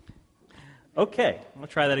Okay, I'll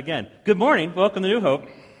try that again. Good morning. Welcome to New Hope.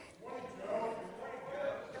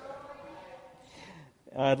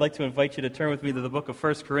 I'd like to invite you to turn with me to the book of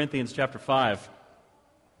 1 Corinthians chapter 5,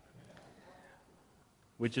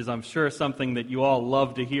 which is, I'm sure, something that you all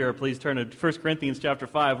love to hear. Please turn to 1 Corinthians chapter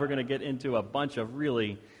 5. We're going to get into a bunch of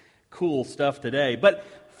really cool stuff today. But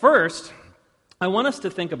first, I want us to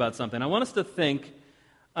think about something. I want us to think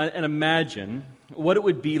and imagine what it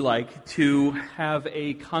would be like to have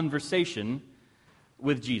a conversation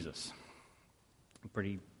with Jesus. A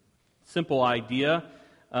pretty simple idea.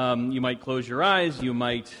 You might close your eyes. You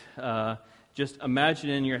might just imagine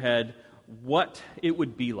in your head what it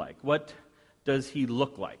would be like. What does he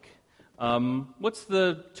look like? What's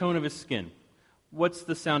the tone of his skin? What's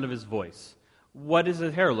the sound of his voice? What does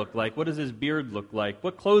his hair look like? What does his beard look like?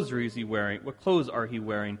 What clothes is he wearing? What clothes are he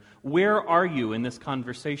wearing? Where are you in this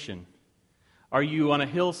conversation? Are you on a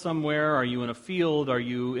hill somewhere? Are you in a field? Are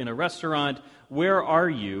you in a restaurant? Where are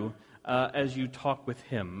you as you talk with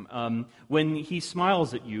him? When he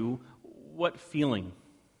smiles at you, what feeling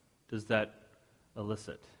does that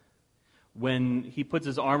elicit? When he puts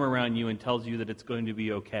his arm around you and tells you that it's going to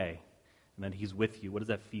be okay and that he's with you, what does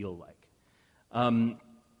that feel like?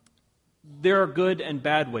 There are good and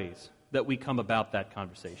bad ways that we come about that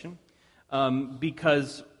conversation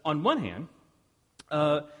because, on one hand,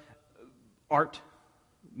 art,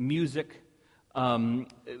 music,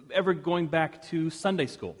 ever going back to Sunday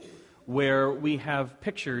school, where we have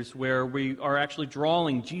pictures where we are actually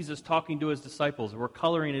drawing Jesus talking to his disciples, we're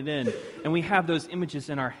coloring it in, and we have those images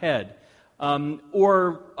in our head.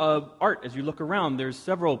 Or art, as you look around, there's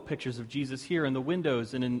several pictures of Jesus here in the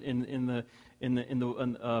windows and in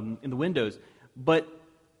the windows. But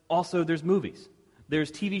also there's movies,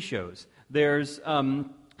 there's TV shows, there's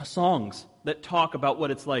songs that talk about what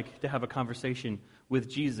it's like to have a conversation with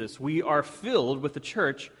Jesus. We are filled with the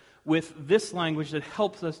church with this language that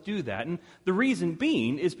helps us do that. And the reason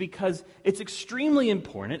being is because it's extremely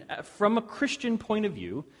important from a Christian point of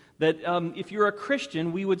view that if you're a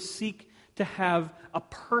Christian, we would seek to have a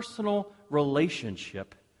personal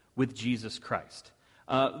relationship with Jesus Christ.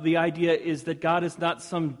 The idea is that God is not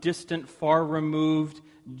some distant, far-removed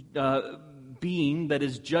being that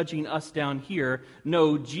is judging us down here.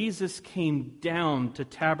 No, Jesus came down to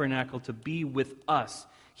tabernacle to be with us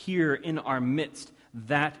here in our midst.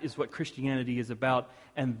 That is what Christianity is about,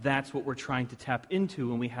 and that's what we're trying to tap into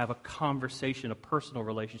when we have a conversation, a personal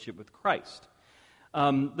relationship with Christ.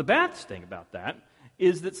 The bad thing about that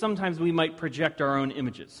is that sometimes we might project our own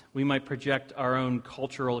images. We might project our own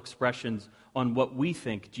cultural expressions on what we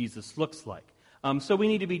think Jesus looks like. So we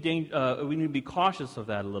need to be cautious of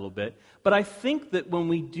that a little bit. But I think that when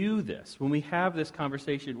we do this, when we have this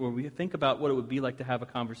conversation, where we think about what it would be like to have a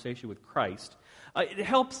conversation with Christ, it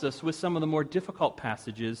helps us with some of the more difficult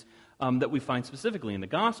passages that we find specifically in the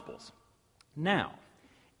Gospels. Now,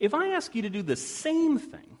 if I ask you to do the same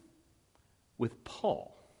thing with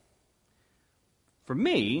Paul, for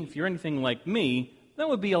me, if you're anything like me, that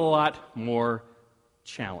would be a lot more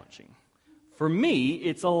challenging. For me,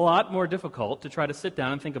 it's a lot more difficult to try to sit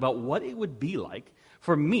down and think about what it would be like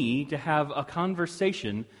for me to have a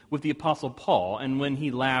conversation with the Apostle Paul, and when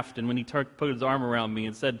he laughed and when he put his arm around me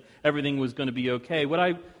and said everything was going to be okay,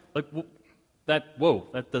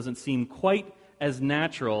 that doesn't seem quite as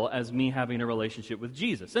natural as me having a relationship with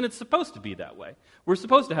Jesus. And it's supposed to be that way. We're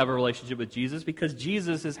supposed to have a relationship with Jesus because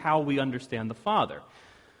Jesus is how we understand the Father.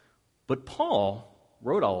 But Paul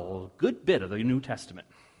wrote a good bit of the New Testament.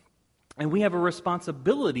 And we have a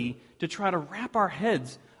responsibility to try to wrap our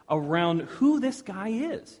heads around who this guy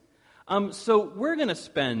is. So we're going to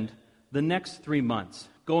spend the next 3 months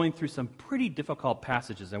going through some pretty difficult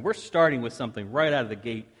passages. And we're starting with something right out of the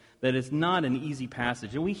gate that is not an easy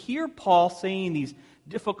passage. And we hear Paul saying these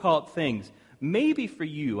difficult things. Maybe for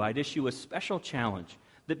you, I'd issue a special challenge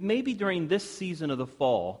that maybe during this season of the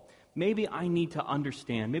fall, maybe I need to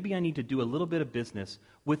understand, maybe I need to do a little bit of business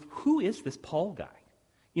with who is this Paul guy?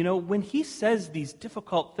 You know, when he says these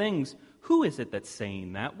difficult things, who is it that's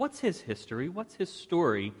saying that? What's his history? What's his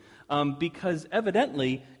story? Because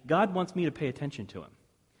evidently, God wants me to pay attention to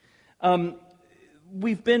him.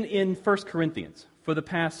 We've been in 1 Corinthians for the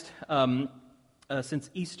past, since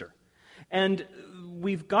Easter. And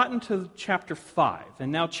we've gotten to chapter 5.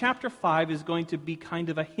 And now chapter 5 is going to be kind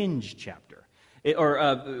of a hinge chapter.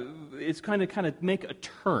 It's kind of make a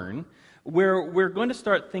turn where we're going to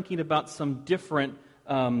start thinking about some different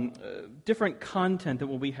content than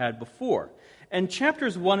what we had before. And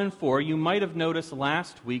chapters 1 and 4, you might have noticed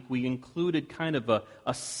last week we included kind of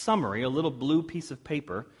a summary, a little blue piece of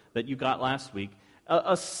paper that you got last week,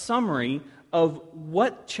 a summary of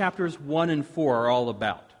what chapters 1 and 4 are all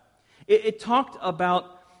about. It talked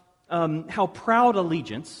about how proud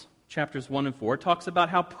allegiance, chapters 1 and 4, talks about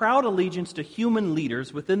how proud allegiance to human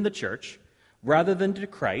leaders within the church, rather than to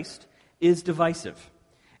Christ, is divisive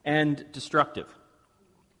and destructive.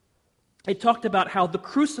 It talked about how the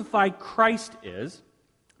crucified Christ is,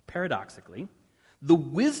 paradoxically, the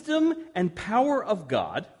wisdom and power of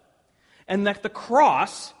God, and that the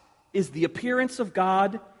cross is the appearance of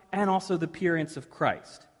God and also the appearance of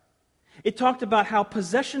Christ. It talked about how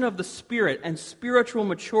possession of the Spirit and spiritual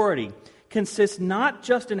maturity consists not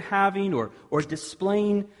just in having or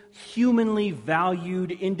displaying humanly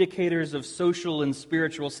valued indicators of social and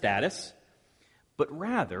spiritual status, but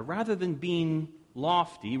rather than being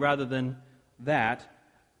lofty, rather than that,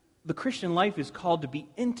 the Christian life is called to be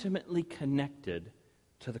intimately connected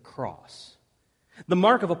to the cross. The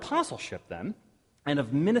mark of apostleship, then, and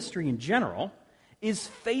of ministry in general, is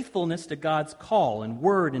faithfulness to God's call in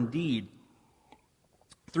word and deed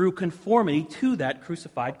through conformity to that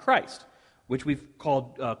crucified Christ, which we've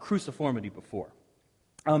called cruciformity before,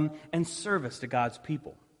 and service to God's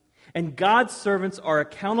people. And God's servants are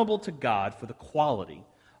accountable to God for the quality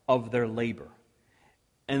of their labor.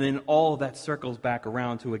 And then all of that circles back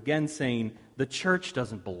around to again saying the church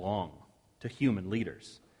doesn't belong to human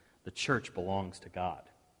leaders. The church belongs to God.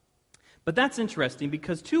 But that's interesting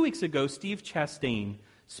because 2 weeks ago, Steve Chastain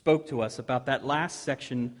spoke to us about that last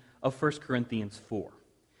section of 1 Corinthians 4.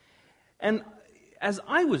 And as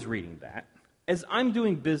I was reading that, as I'm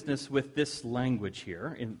doing business with this language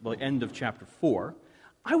here in the end of chapter 4,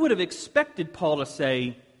 I would have expected Paul to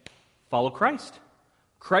say, follow Christ.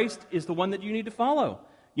 Christ is the one that you need to follow.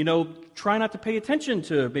 Try not to pay attention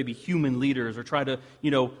to maybe human leaders or try to,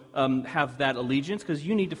 have that allegiance because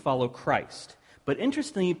you need to follow Christ. But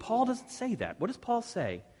interestingly, Paul doesn't say that. What does Paul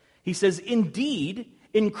say? He says, indeed,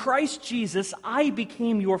 in Christ Jesus, I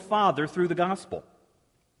became your father through the gospel.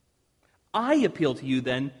 I appeal to you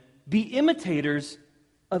then, be imitators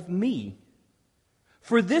of me.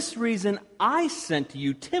 For this reason, I sent to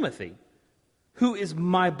you Timothy, who is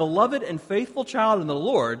my beloved and faithful child in the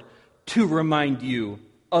Lord, to remind you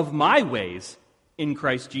of my ways in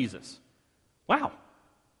Christ Jesus. Wow.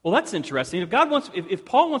 Well, that's interesting. If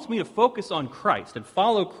Paul wants me to focus on Christ and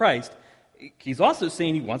follow Christ, he's also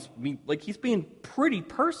saying he wants me, he's being pretty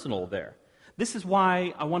personal there. This is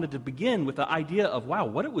why I wanted to begin with the idea of,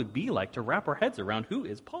 what it would be like to wrap our heads around who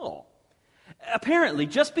is Paul. Apparently,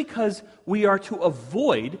 just because we are to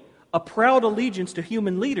avoid a proud allegiance to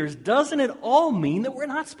human leaders doesn't at all mean that we're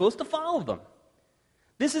not supposed to follow them.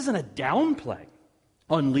 This isn't a downplay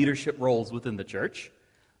on leadership roles within the church.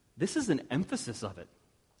 This is an emphasis of it.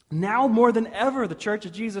 Now more than ever, the Church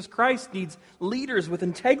of Jesus Christ needs leaders with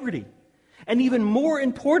integrity. And even more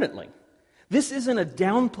importantly, this isn't a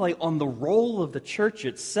downplay on the role of the church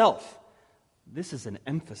itself. This is an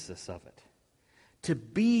emphasis of it. To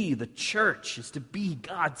be the church is to be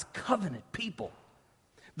God's covenant people.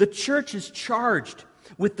 The church is charged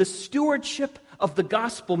with the stewardship of the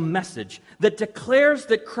gospel message that declares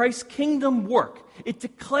that Christ's kingdom work, it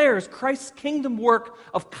declares Christ's kingdom work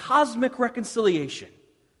of cosmic reconciliation.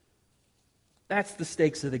 That's the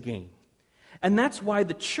stakes of the game. And that's why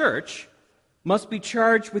the church must be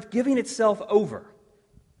charged with giving itself over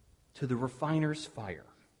to the refiner's fire.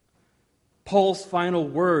 Paul's final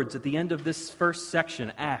words at the end of this first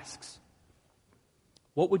section asks,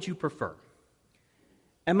 what would you prefer?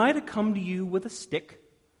 Am I to come to you with a stick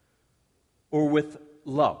or with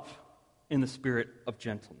love in the spirit of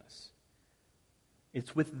gentleness?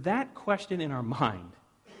 It's with that question in our mind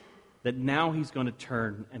that now he's going to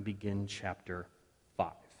turn and begin chapter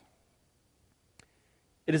 5.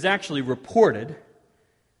 It is actually reported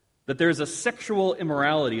that there is a sexual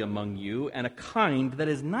immorality among you and a kind that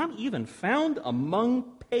is not even found among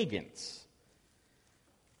pagans.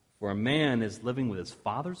 For a man is living with his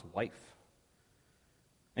father's wife.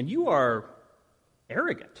 And you are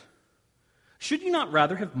arrogant. Should you not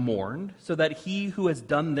rather have mourned so that he who has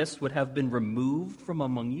done this would have been removed from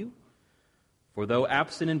among you? For though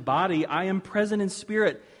absent in body, I am present in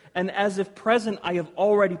spirit, and as if present, I have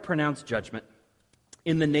already pronounced judgment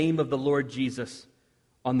in the name of the Lord Jesus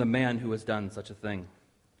on the man who has done such a thing.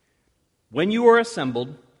 When you are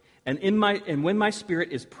assembled, and when my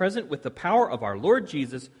spirit is present with the power of our Lord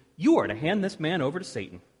Jesus, you are to hand this man over to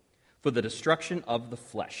Satan for the destruction of the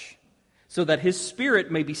flesh, so that his spirit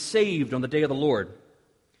may be saved on the day of the Lord.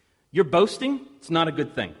 Your boasting, it's not a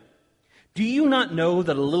good thing. Do you not know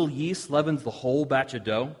that a little yeast leavens the whole batch of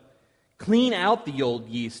dough? Clean out the old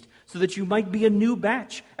yeast so that you might be a new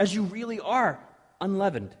batch, as you really are,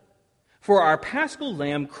 unleavened. For our paschal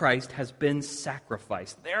lamb Christ has been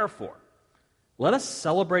sacrificed. Therefore, let us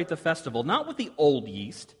celebrate the festival, not with the old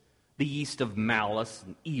yeast, the yeast of malice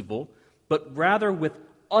and evil, but rather with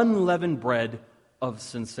unleavened bread of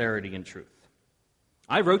sincerity and truth.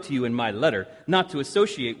 I wrote to you in my letter not to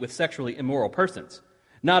associate with sexually immoral persons,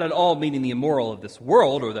 not at all meaning the immoral of this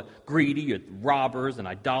world or the greedy or robbers and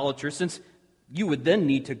idolaters, since you would then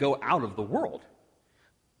need to go out of the world.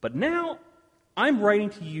 But now I'm writing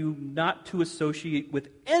to you not to associate with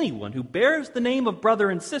anyone who bears the name of brother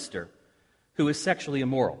and sister who is sexually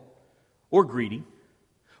immoral or greedy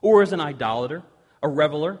or is an idolater, a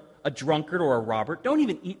reveler, a drunkard, or a robber. Don't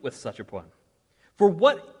even eat with such a one. For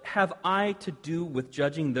what have I to do with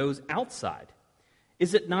judging those outside?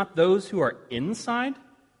 Is it not those who are inside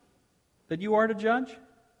that you are to judge?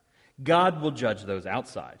 God will judge those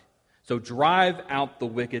outside. So drive out the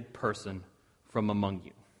wicked person from among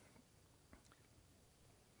you.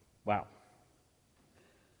 Wow.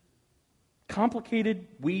 Complicated,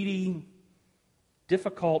 weedy,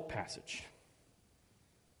 difficult passage.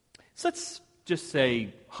 So let's just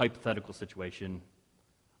say, hypothetical situation,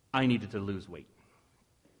 I needed to lose weight.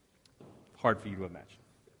 Hard for you to imagine.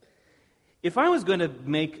 If I was going to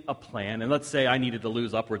make a plan, and let's say I needed to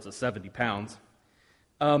lose upwards of 70 pounds,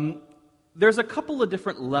 there's a couple of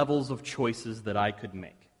different levels of choices that I could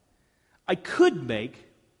make. I could make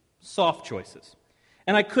soft choices.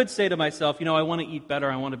 And I could say to myself, I want to eat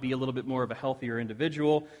better, I want to be a little bit more of a healthier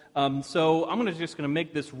individual, so I'm just going to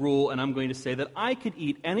make this rule, and I'm going to say that I could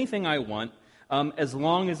eat anything I want as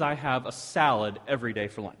long as I have a salad every day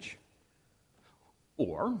for lunch.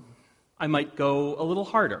 Or I might go a little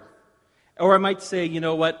harder. Or I might say,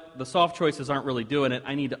 the soft choices aren't really doing it.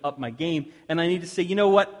 I need to up my game. And I need to say,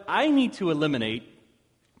 I need to eliminate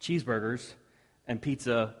cheeseburgers and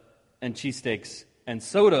pizza and cheesesteaks and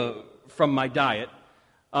soda from my diet.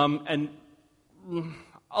 And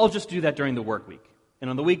I'll just do that during the work week. And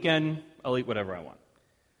on the weekend, I'll eat whatever I want.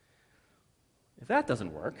 If that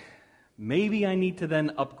doesn't work, maybe I need to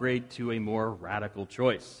then upgrade to a more radical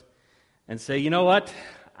choice. And say,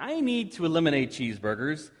 I need to eliminate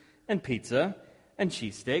cheeseburgers and pizza and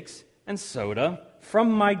cheesesteaks and soda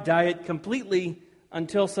from my diet completely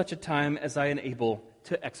until such a time as I am able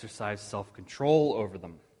to exercise self-control over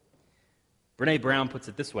them. Brene Brown puts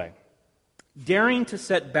it this way: daring to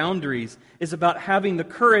set boundaries is about having the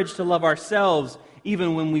courage to love ourselves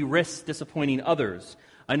even when we risk disappointing others.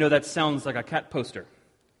 I know that sounds like a cat poster,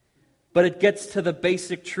 but it gets to the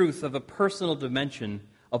basic truth of a personal dimension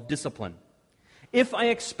of discipline. If I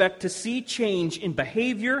expect to see change in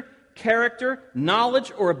behavior, character,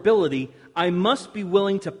 knowledge, or ability, I must be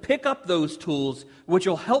willing to pick up those tools which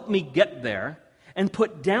will help me get there and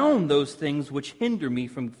put down those things which hinder me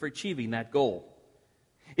from achieving that goal.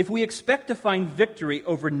 If we expect to find victory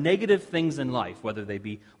over negative things in life, whether they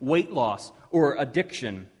be weight loss or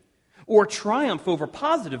addiction, or triumph over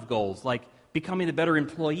positive goals like becoming a better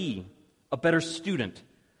employee, a better student,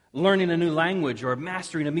 learning a new language, or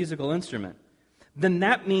mastering a musical instrument, then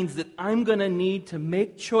that means that I'm going to need to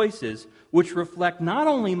make choices which reflect not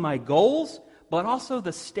only my goals, but also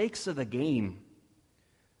the stakes of the game.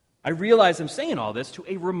 I realize I'm saying all this to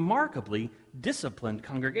a remarkably disciplined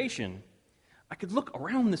congregation. I could look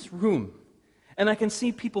around this room, and I can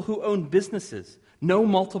see people who own businesses, know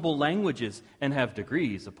multiple languages, and have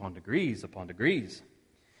degrees upon degrees upon degrees.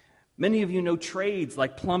 Many of you know trades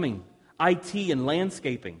like plumbing, IT, and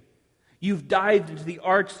landscaping. You've dived into the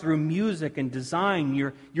arts through music and design.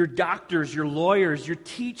 You're doctors, you're lawyers, you're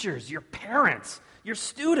teachers, your parents, your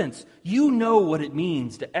students. You know what it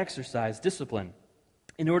means to exercise discipline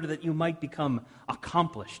in order that you might become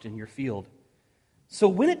accomplished in your field. So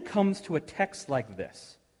when it comes to a text like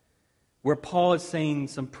this, where Paul is saying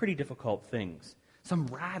some pretty difficult things, some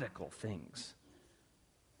radical things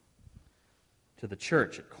to the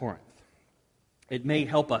church at Corinth, it may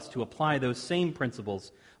help us to apply those same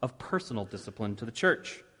principles of personal discipline to the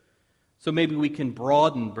church. So maybe we can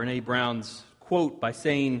broaden Brene Brown's quote by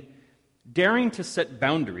saying, daring to set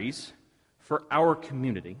boundaries for our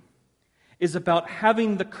community is about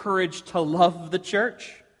having the courage to love the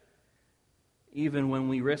church, even when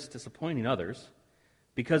we risk disappointing others,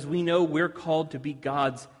 because we know we're called to be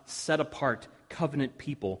God's set-apart covenant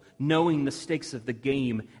people, knowing the stakes of the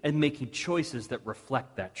game and making choices that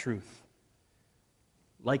reflect that truth.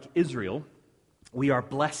 Like Israel, we are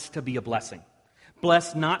blessed to be a blessing.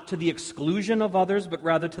 Blessed not to the exclusion of others, but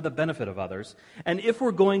rather to the benefit of others. And if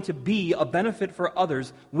we're going to be a benefit for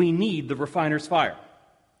others, we need the refiner's fire.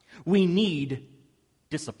 We need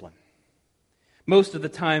discipline. Most of the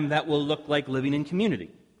time, that will look like living in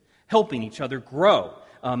community, helping each other grow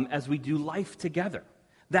as we do life together.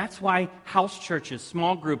 That's why house churches,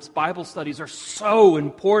 small groups, Bible studies are so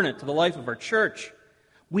important to the life of our church.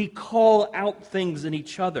 We call out things in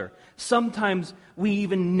each other. Sometimes we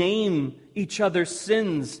even name each other's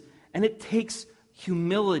sins, and it takes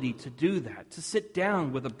humility to do that, to sit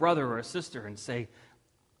down with a brother or a sister and say,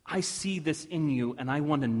 I see this in you, and I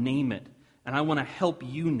want to name it, and I want to help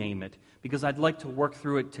you name it, because I'd like to work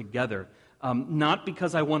through it together. Not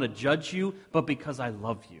because I want to judge you, but because I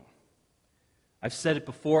love you. I've said it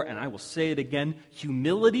before, and I will say it again.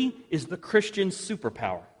 Humility is the Christian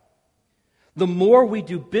superpower. The more we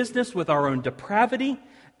do business with our own depravity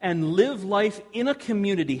and live life in a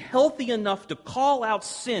community healthy enough to call out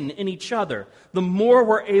sin in each other, the more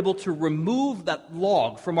we're able to remove that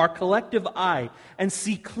log from our collective eye and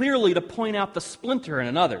see clearly to point out the splinter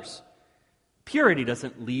in others. Purity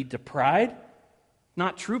doesn't lead to pride.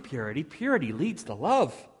 Not true purity. Purity leads to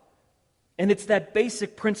love. And it's that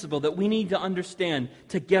basic principle that we need to understand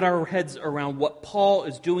to get our heads around what Paul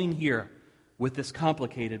is doing here with this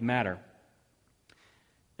complicated matter.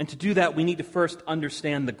 And to do that, we need to first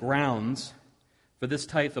understand the grounds for this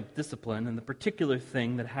type of discipline and the particular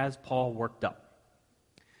thing that has Paul worked up.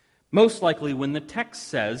 Most likely, when the text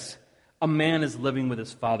says a man is living with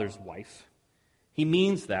his father's wife, he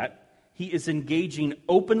means that he is engaging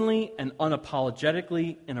openly and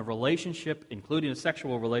unapologetically in a relationship, including a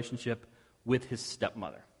sexual relationship, with his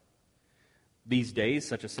stepmother. These days,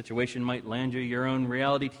 such a situation might land you your own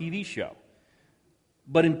reality TV show.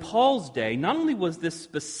 But in Paul's day, not only was this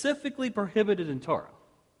specifically prohibited in Torah,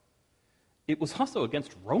 it was also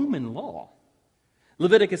against Roman law.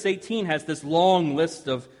 Leviticus 18 has this long list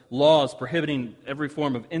of laws prohibiting every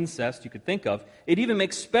form of incest you could think of. It even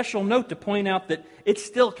makes special note to point out that it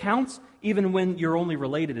still counts even when you're only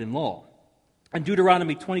related in law. And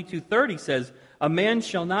Deuteronomy 22:30 says, "A man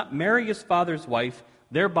shall not marry his father's wife,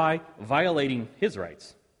 thereby violating his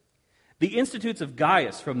rights." The Institutes of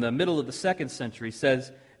Gaius from the middle of the 2nd century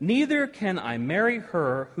says, "Neither can I marry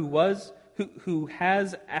her who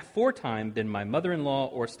has aforetime been my mother-in-law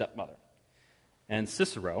or stepmother." And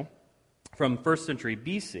Cicero, from 1st century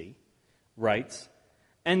BC, writes,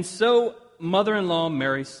 "And so mother-in-law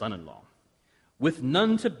marries son-in-law, with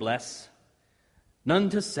none to bless, none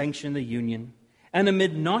to sanction the union, and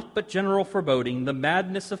amid naught but general foreboding, the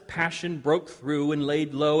madness of passion broke through and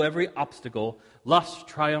laid low every obstacle. Lust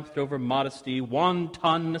triumphed over modesty,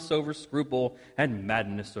 wantonness over scruple, and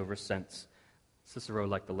madness over sense." Cicero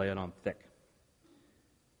liked to lay it on thick.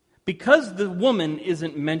 Because the woman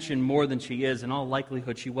isn't mentioned more than she is, in all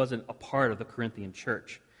likelihood she wasn't a part of the Corinthian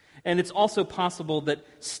church. And it's also possible that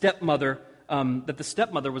the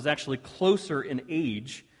stepmother was actually closer in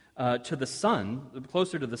age to the son,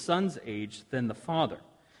 closer to the son's age than the father.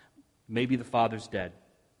 Maybe the father's dead.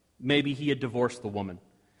 Maybe he had divorced the woman.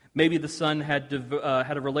 Maybe the son had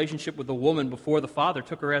a relationship with the woman before the father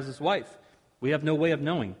took her as his wife. We have no way of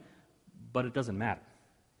knowing, but it doesn't matter.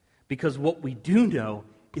 Because what we do know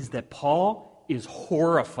is that Paul is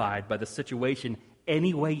horrified by the situation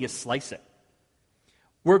any way you slice it.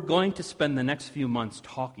 We're going to spend the next few months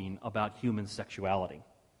talking about human sexuality.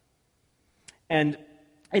 And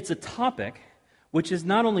it's a topic which has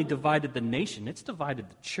not only divided the nation, it's divided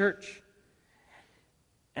the church.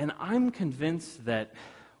 And I'm convinced that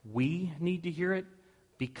we need to hear it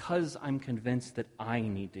because I'm convinced that I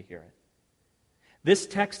need to hear it. This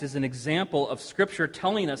text is an example of Scripture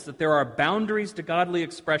telling us that there are boundaries to godly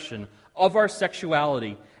expression of our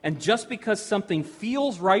sexuality, and just because something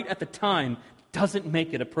feels right at the time doesn't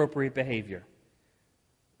make it appropriate behavior.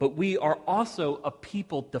 But we are also a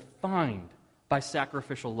people defined by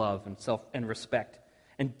sacrificial love and respect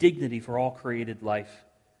and dignity for all created life.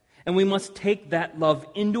 And we must take that love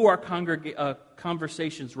into our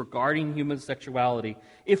conversations regarding human sexuality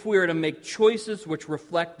if we are to make choices which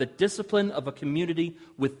reflect the discipline of a community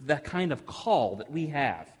with the kind of call that we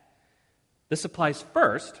have. This applies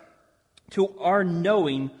first to our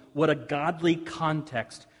knowing what a godly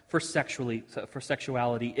context for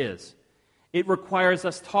sexuality is. It requires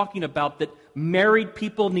us talking about that married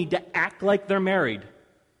people need to act like they're married,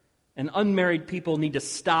 and unmarried people need to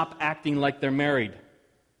stop acting like they're married.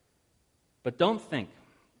 But don't think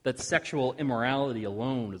that sexual immorality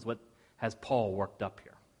alone is what has Paul worked up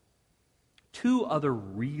here. Two other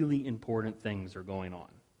really important things are going on.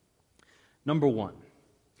 Number one,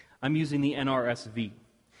 I'm using the NRSV.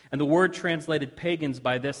 And the word translated pagans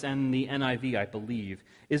by this and the NIV, I believe,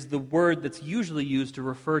 is the word that's usually used to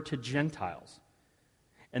refer to Gentiles.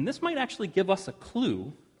 And this might actually give us a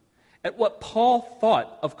clue at what Paul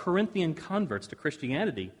thought of Corinthian converts to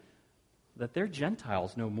Christianity, that they're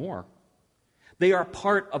Gentiles no more. They are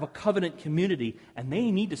part of a covenant community, and they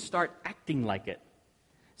need to start acting like it.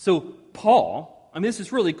 So Paul, this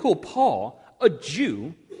is really cool. Paul, a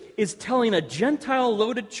Jew, is telling a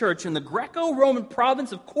Gentile-loaded church in the Greco-Roman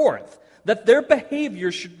province of Corinth that their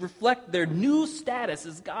behavior should reflect their new status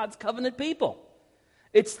as God's covenant people.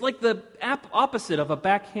 It's like the opposite of a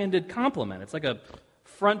backhanded compliment. It's like a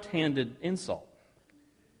front-handed insult.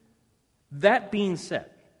 That being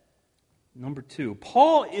said, number 2,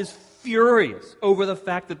 Paul is furious over the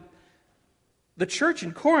fact that the church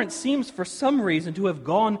in Corinth seems for some reason to have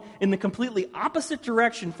gone in the completely opposite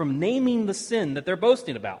direction from naming the sin that they're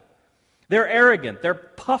boasting about. They're arrogant, they're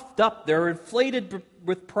puffed up, they're inflated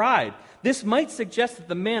with pride. This might suggest that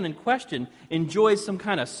the man in question enjoys some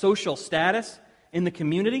kind of social status in the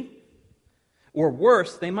community. Or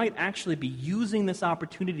worse, they might actually be using this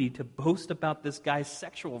opportunity to boast about this guy's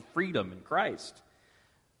sexual freedom in Christ.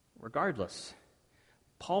 Regardless,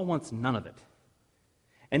 Paul wants none of it.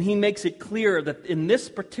 And he makes it clear that in this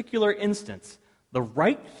particular instance, the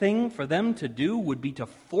right thing for them to do would be to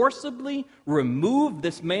forcibly remove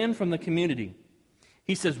this man from the community.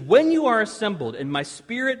 He says, "When you are assembled and my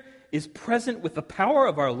spirit is present with the power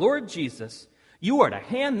of our Lord Jesus, you are to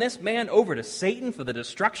hand this man over to Satan for the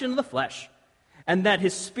destruction of the flesh, and that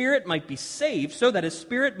his spirit might be saved, so that his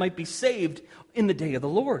spirit might be saved in the day of the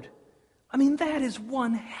Lord." I mean, that is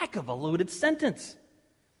one heck of a loaded sentence.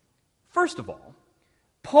 First of all,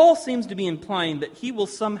 Paul seems to be implying that he will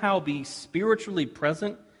somehow be spiritually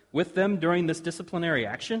present with them during this disciplinary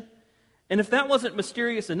action. And if that wasn't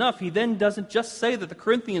mysterious enough, he then doesn't just say that the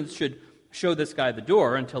Corinthians should show this guy the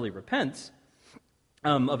door until he repents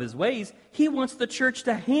of his ways. He wants the church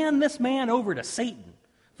to hand this man over to Satan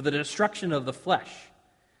for the destruction of the flesh.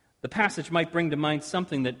 The passage might bring to mind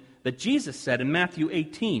something that Jesus said in Matthew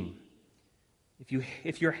 18.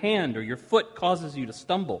 If your hand or your foot causes you to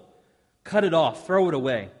stumble, cut it off, throw it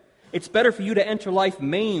away. It's better for you to enter life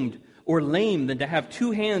maimed or lame than to have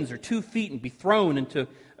 2 hands or 2 feet and be thrown into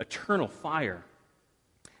eternal fire.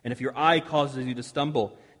 And if your eye causes you to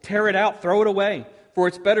stumble, tear it out, throw it away. For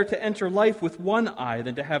it's better to enter life with 1 eye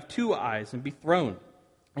than to have 2 eyes and be thrown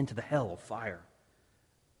into the hell of fire.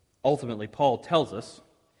 Ultimately, Paul tells us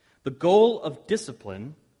the goal of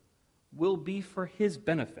discipline will be for his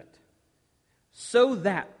benefit, so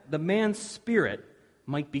that the man's spirit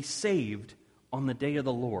might be saved on the day of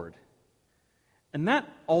the Lord. And that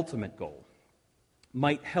ultimate goal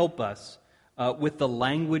might help us with the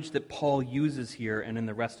language that Paul uses here and in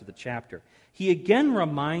the rest of the chapter. He again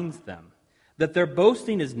reminds them that their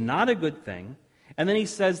boasting is not a good thing, and then he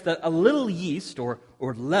says that a little yeast or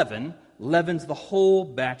leaven leavens the whole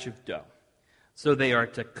batch of dough. So they are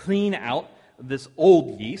to clean out this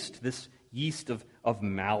old yeast, this yeast of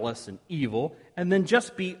malice and evil, and then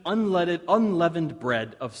just be unleavened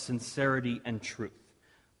bread of sincerity and truth.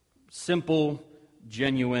 Simple,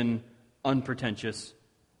 genuine, unpretentious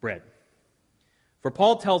bread. For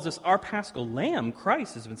Paul tells us our paschal lamb,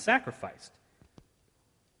 Christ, has been sacrificed.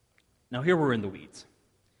 Now here we're in the weeds.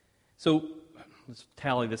 So let's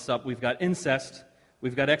tally this up. We've got incest,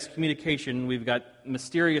 we've got excommunication, we've got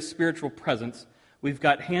mysterious spiritual presence, we've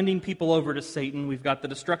got handing people over to Satan, we've got the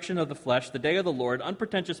destruction of the flesh, the day of the Lord,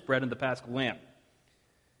 unpretentious bread, and the paschal lamb.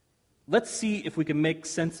 Let's see if we can make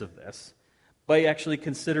sense of this by actually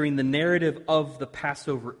considering the narrative of the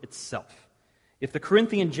Passover itself. If the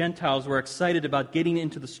Corinthian Gentiles were excited about getting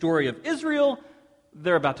into the story of Israel,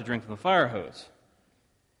 they're about to drink from the fire hose.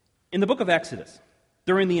 In the book of Exodus,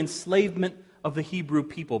 during the enslavement of the Hebrew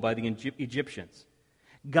people by the Egyptians,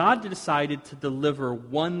 God decided to deliver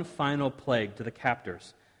one final plague to the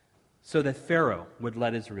captors so that Pharaoh would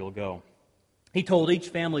let Israel go. He told each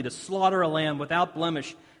family to slaughter a lamb without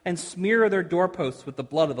blemish and smear their doorposts with the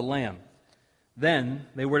blood of the lamb. Then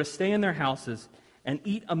they were to stay in their houses and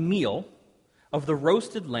eat a meal of the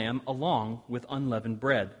roasted lamb along with unleavened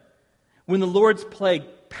bread. When the Lord's plague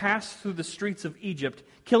passed through the streets of Egypt,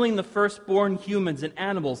 killing the firstborn humans and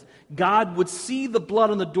animals, God would see the blood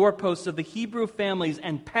on the doorposts of the Hebrew families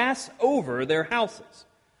and pass over their houses.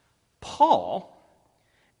 Paul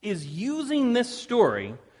is using this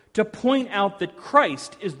story to point out that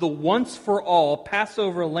Christ is the once-for-all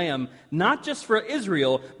Passover lamb, not just for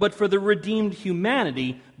Israel, but for the redeemed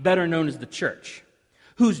humanity, better known as the church,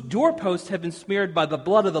 whose doorposts have been smeared by the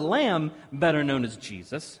blood of the lamb, better known as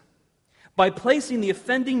Jesus. By placing the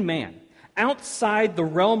offending man outside the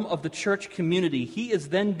realm of the church community, he is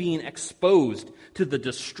then being exposed to the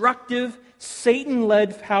destructive,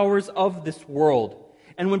 Satan-led powers of this world.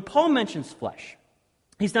 And when Paul mentions flesh,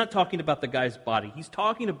 he's not talking about the guy's body. He's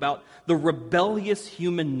talking about the rebellious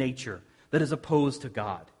human nature that is opposed to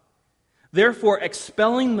God. Therefore,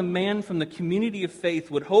 expelling the man from the community of faith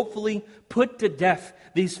would hopefully put to death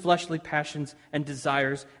these fleshly passions and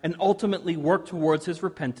desires and ultimately work towards his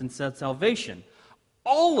repentance and salvation.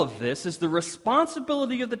 All of this is the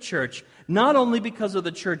responsibility of the church, not only because of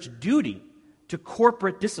the church duty to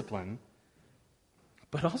corporate discipline,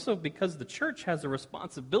 but also because the church has a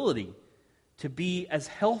responsibility to be as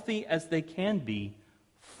healthy as they can be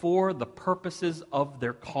for the purposes of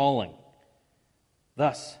their calling.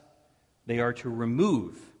 Thus, they are to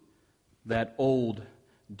remove that old,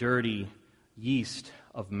 dirty yeast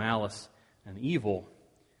of malice and evil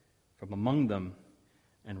from among them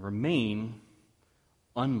and remain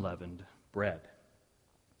unleavened bread.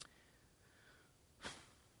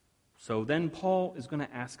 So then Paul is going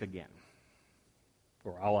to ask again,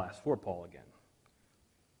 or I'll ask for Paul again.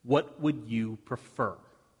 What would you prefer?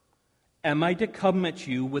 Am I to come at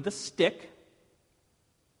you with a stick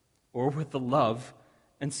or with the love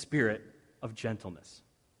and spirit of gentleness?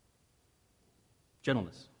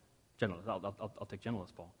 Gentleness. I'll take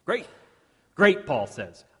gentleness, Paul. Great, Paul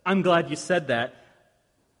says. I'm glad you said that,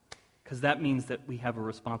 because that means that we have a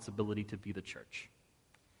responsibility to be the church.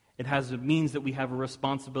 It means that we have a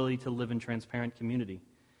responsibility to live in transparent community.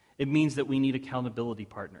 It means that we need accountability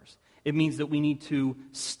partners. It means that we need to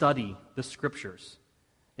study the Scriptures.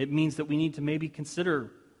 It means that we need to maybe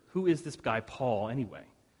consider, who is this guy Paul anyway?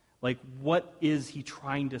 Like, what is he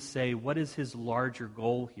trying to say? What is his larger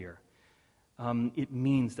goal here? It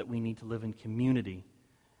means that we need to live in community.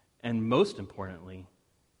 And most importantly,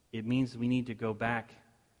 it means we need to go back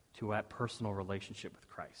to that personal relationship with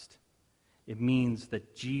Christ. It means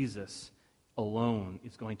that Jesus alone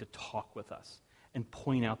is going to talk with us and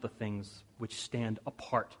point out the things which stand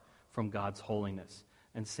apart from God's holiness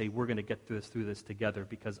and say, we're going to get through this together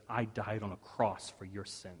because I died on a cross for your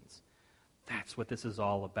sins. That's what this is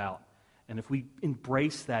all about. And if we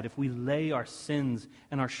embrace that, if we lay our sins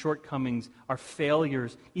and our shortcomings, our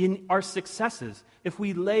failures, in our successes, if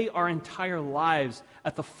we lay our entire lives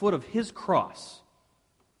at the foot of his cross,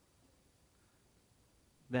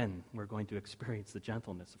 then we're going to experience the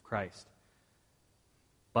gentleness of Christ.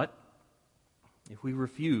 But if we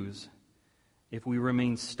refuse, if we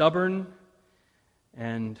remain stubborn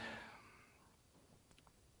and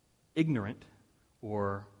ignorant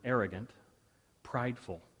or arrogant,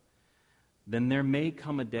 prideful, then there may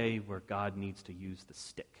come a day where God needs to use the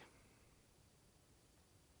stick.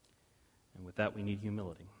 And with that, we need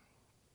humility.